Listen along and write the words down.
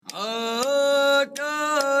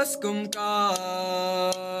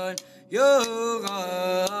kumkan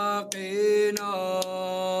yoga pina.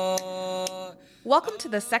 Welcome to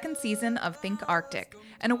the second season of Think Arctic,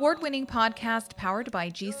 an award-winning podcast powered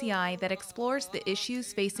by GCI that explores the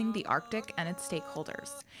issues facing the Arctic and its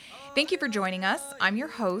stakeholders. Thank you for joining us. I'm your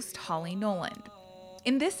host, Holly Noland.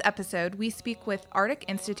 In this episode, we speak with Arctic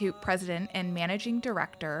Institute President and Managing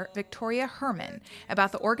Director Victoria Herrmann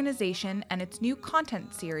about the organization and its new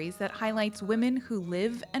content series that highlights women who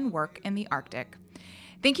live and work in the Arctic.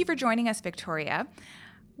 Thank you for joining us, Victoria.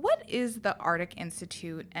 What is the Arctic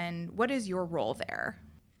Institute and what is your role there?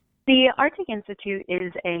 The Arctic Institute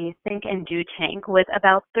is a think and do tank with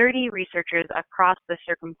about 30 researchers across the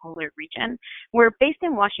circumpolar region. We're based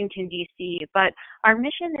in Washington, D.C., but our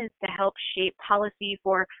mission is to help shape policy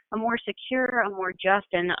for a more secure, a more just,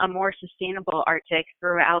 and a more sustainable Arctic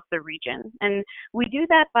throughout the region. And we do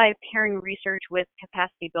that by pairing research with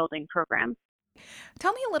capacity building programs.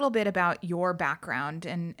 Tell me a little bit about your background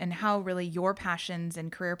and how really your passions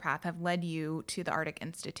and career path have led you to the Arctic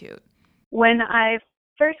Institute. When I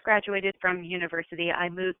first graduated from university, I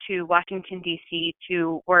moved to Washington, D.C.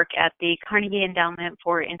 to work at the Carnegie Endowment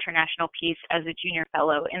for International Peace as a junior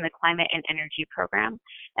fellow in the Climate and Energy program.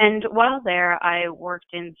 And while there, I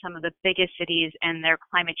worked in some of the biggest cities and their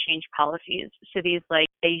climate change policies, cities like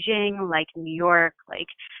Beijing, like New York, like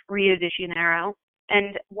Rio de Janeiro.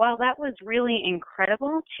 And while that was really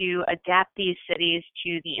incredible to adapt these cities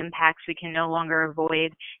to the impacts we can no longer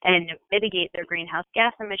avoid and mitigate their greenhouse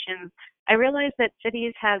gas emissions, I realized that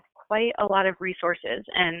cities have quite a lot of resources,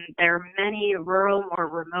 and there are many rural, more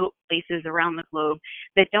remote places around the globe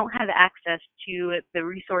that don't have access to the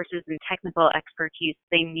resources and technical expertise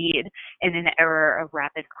they need in an era of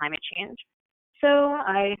rapid climate change. So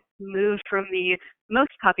I moved from the most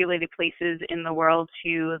populated places in the world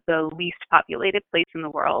to the least populated place in the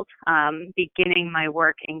world, beginning my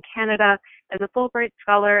work in Canada as a Fulbright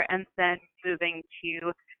scholar and then moving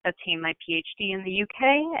to obtain my PhD in the UK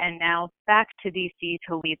and now back to DC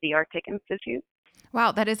to lead the Arctic Institute.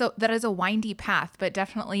 Wow, that is a windy path, but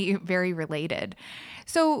definitely very related.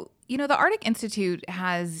 So, the Arctic Institute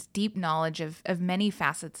has deep knowledge of many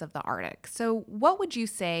facets of the Arctic. So what would you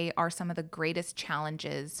say are some of the greatest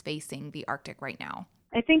challenges facing the Arctic right now?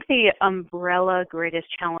 I think the umbrella greatest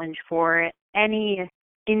challenge for any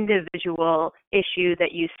individual issue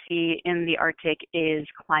that you see in the Arctic is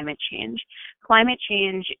climate change. Climate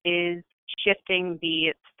change is shifting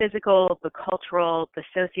the physical, the cultural, the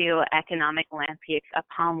socioeconomic landscapes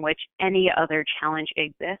upon which any other challenge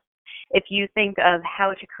exists. If you think of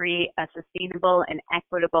how to create a sustainable and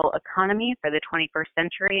equitable economy for the 21st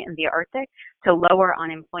century in the Arctic to lower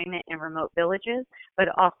unemployment in remote villages, but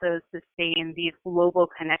also sustain these global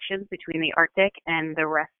connections between the Arctic and the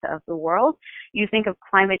rest of the world, you think of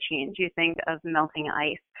climate change, you think of melting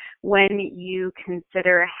ice. When you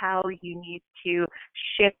consider how you need to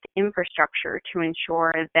shift infrastructure to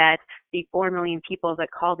ensure that the 4 million people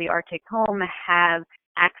that call the Arctic home have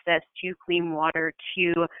access to clean water,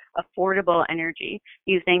 to affordable energy.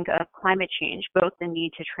 You think of climate change, both the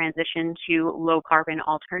need to transition to low carbon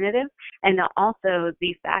alternatives and also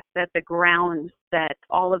the fact that the ground that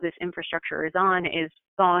all of this infrastructure is on is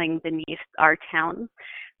thawing beneath our towns.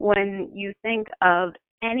 When you think of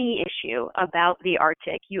any issue about the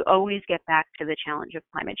Arctic, you always get back to the challenge of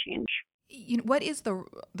climate change. What is the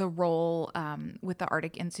role with the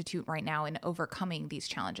Arctic Institute right now in overcoming these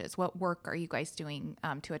challenges? What work are you guys doing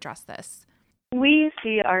to address this? We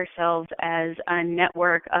see ourselves as a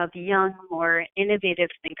network of young, more innovative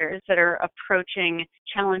thinkers that are approaching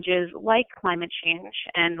challenges like climate change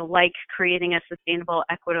and like creating a sustainable,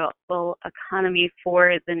 equitable economy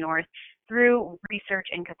for the North through research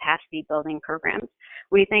and capacity building programs.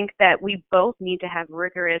 We think that we both need to have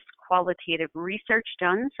rigorous qualitative research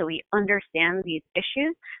done so we understand these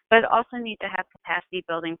issues, but also need to have capacity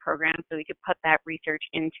building programs so we could put that research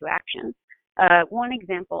into action. One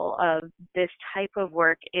example of this type of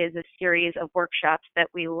work is a series of workshops that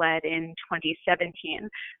we led in 2017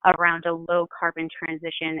 around a low carbon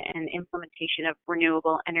transition and implementation of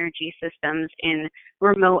renewable energy systems in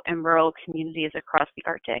remote and rural communities across the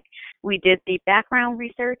Arctic. We did the background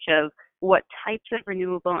research of what types of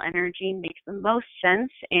renewable energy makes the most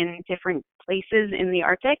sense in different places in the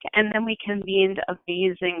Arctic, and then we convened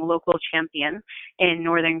amazing local champions in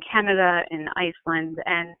northern Canada, in Iceland,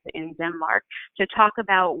 and in Denmark to talk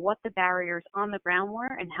about what the barriers on the ground were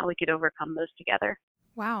and how we could overcome those together.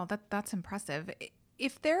 Wow, that's impressive.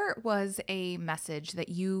 If there was a message that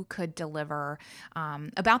you could deliver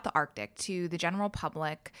about the Arctic to the general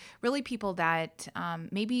public, really people that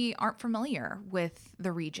maybe aren't familiar with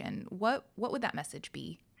the region, what would that message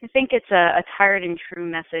be? I think it's a tired and true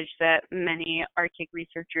message that many Arctic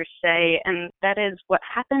researchers say, and that is what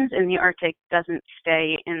happens in the Arctic doesn't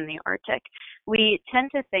stay in the Arctic. We tend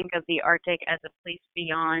to think of the Arctic as a place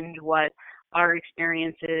beyond what our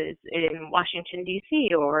experiences in Washington, D.C.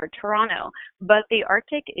 or Toronto, but the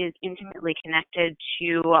Arctic is intimately connected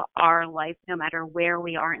to our life no matter where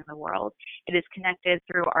we are in the world. It is connected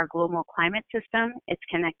through our global climate system, it's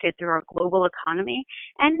connected through our global economy,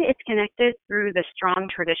 and it's connected through the strong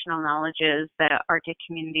traditional knowledges that Arctic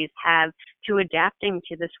communities have to adapting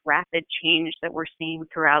to this rapid change that we're seeing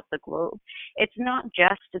throughout the globe. It's not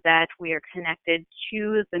just that we are connected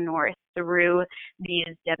to the north through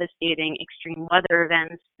these devastating extreme weather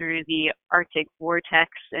events, through the Arctic vortex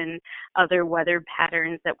and other weather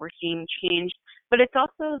patterns that we're seeing change, but it's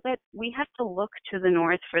also that we have to look to the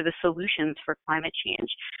north for the solutions for climate change.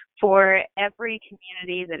 For every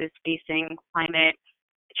community that is facing climate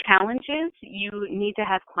challenges, you need to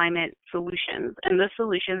have climate solutions. And those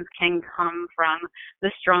solutions can come from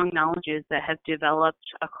the strong knowledges that have developed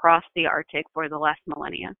across the Arctic for the last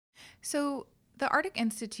millennia. So, the Arctic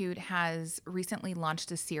Institute has recently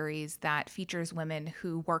launched a series that features women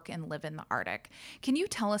who work and live in the Arctic. Can you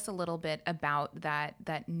tell us a little bit about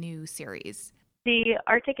that new series? The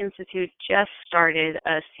Arctic Institute just started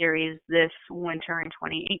a series this winter in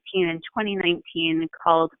 2018 and 2019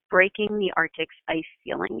 called Breaking the Arctic's Ice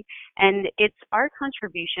Ceiling. And it's our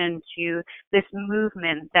contribution to this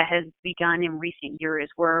movement that has begun in recent years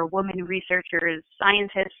where women researchers,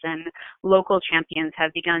 scientists, and local champions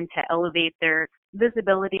have begun to elevate their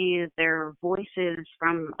visibility, their voices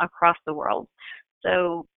from across the world.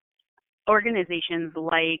 So organizations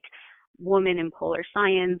like Women in Polar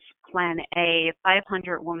Science, Plan A,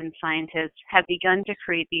 500 women scientists have begun to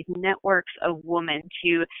create these networks of women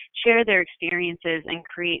to share their experiences and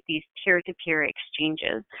create these peer-to-peer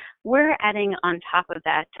exchanges. We're adding on top of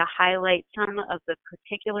that to highlight some of the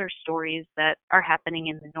particular stories that are happening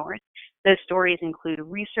in the North. Those stories include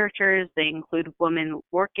researchers, they include women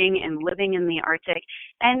working and living in the Arctic,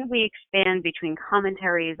 and we expand between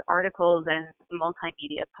commentaries, articles, and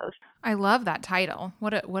multimedia posts. I love that title.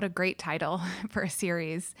 What a great title for a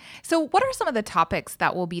series. So, what are some of the topics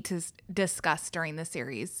that will be discussed during the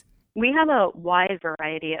series? We have a wide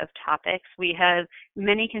variety of topics. We have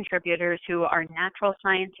many contributors who are natural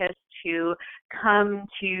scientists who come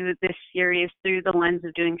to this series through the lens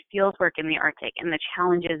of doing field work in the Arctic and the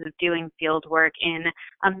challenges of doing field work in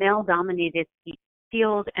a male-dominated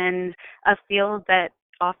field and a field that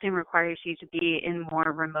often requires you to be in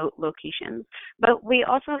more remote locations. But we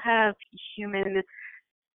also have human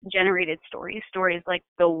generated stories like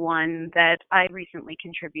the one that I recently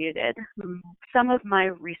contributed. Some of my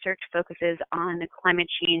research focuses on climate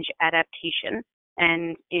change adaptation.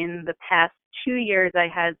 And in the past 2 years, I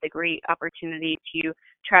had the great opportunity to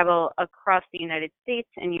travel across the United States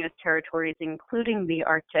and U.S. territories, including the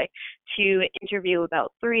Arctic, to interview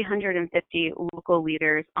about 350 local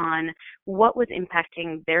leaders on what was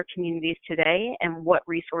impacting their communities today and what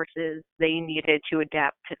resources they needed to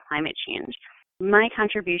adapt to climate change. My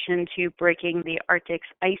contribution to breaking the Arctic's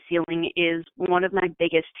ice ceiling is one of my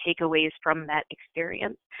biggest takeaways from that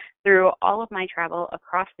experience. Through all of my travel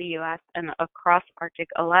across the U.S. and across Arctic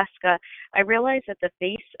Alaska, I realized that the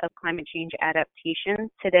face of climate change adaptation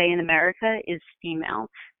today in America is female.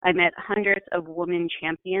 I met hundreds of women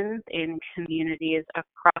champions in communities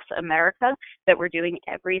across America that were doing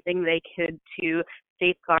everything they could to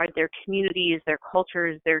safeguard their communities, their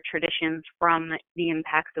cultures, their traditions from the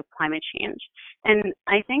impacts of climate change. And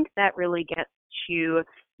I think that really gets to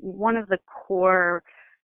one of the core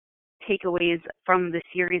takeaways from the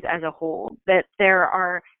series as a whole, that there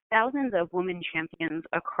are thousands of women champions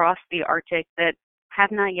across the Arctic that have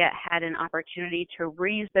not yet had an opportunity to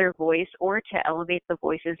raise their voice or to elevate the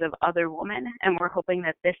voices of other women. And we're hoping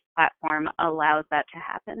that this platform allows that to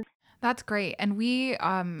happen. That's great. And we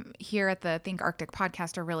here at the Think Arctic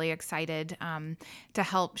podcast are really excited to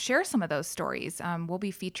help share some of those stories. We'll be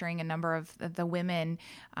featuring a number of the women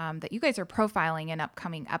that you guys are profiling in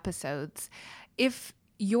upcoming episodes. If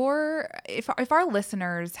our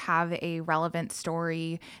listeners have a relevant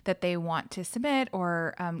story that they want to submit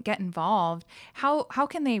or get involved, how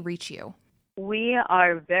can they reach you? We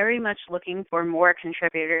are very much looking for more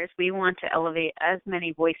contributors. We want to elevate as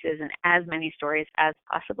many voices and as many stories as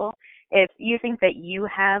possible. If you think that you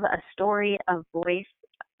have a story, a voice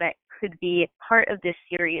that could be part of this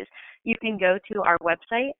series, you can go to our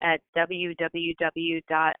website at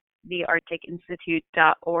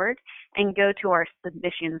www.thearcticinstitute.org and go to our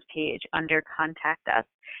submissions page under Contact Us.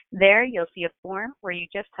 There you'll see a form where you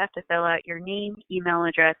just have to fill out your name, email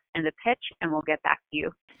address, and a pitch, and we'll get back to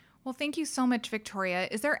you. Well, thank you so much, Victoria.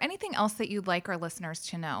 Is there anything else that you'd like our listeners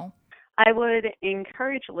to know? I would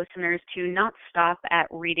encourage listeners to not stop at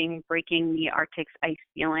reading Breaking the Arctic's Ice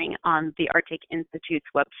Ceiling on the Arctic Institute's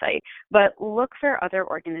website, but look for other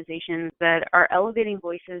organizations that are elevating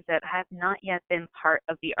voices that have not yet been part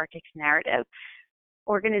of the Arctic's narrative.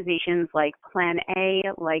 Organizations like Plan A,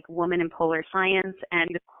 like Women in Polar Science, and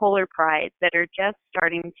Polar Pride that are just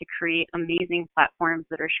starting to create amazing platforms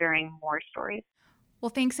that are sharing more stories. Well,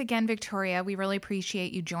 thanks again, Victoria. We really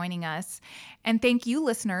appreciate you joining us. And thank you,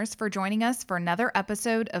 listeners, for joining us for another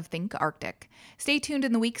episode of Think Arctic. Stay tuned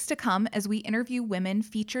in the weeks to come as we interview women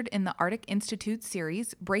featured in the Arctic Institute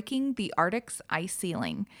series, Breaking the Arctic's Ice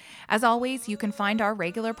Ceiling. As always, you can find our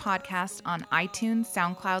regular podcast on iTunes,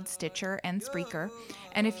 SoundCloud, Stitcher, and Spreaker.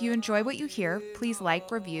 And if you enjoy what you hear, please like,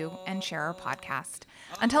 review, and share our podcast.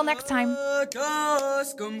 Until next time.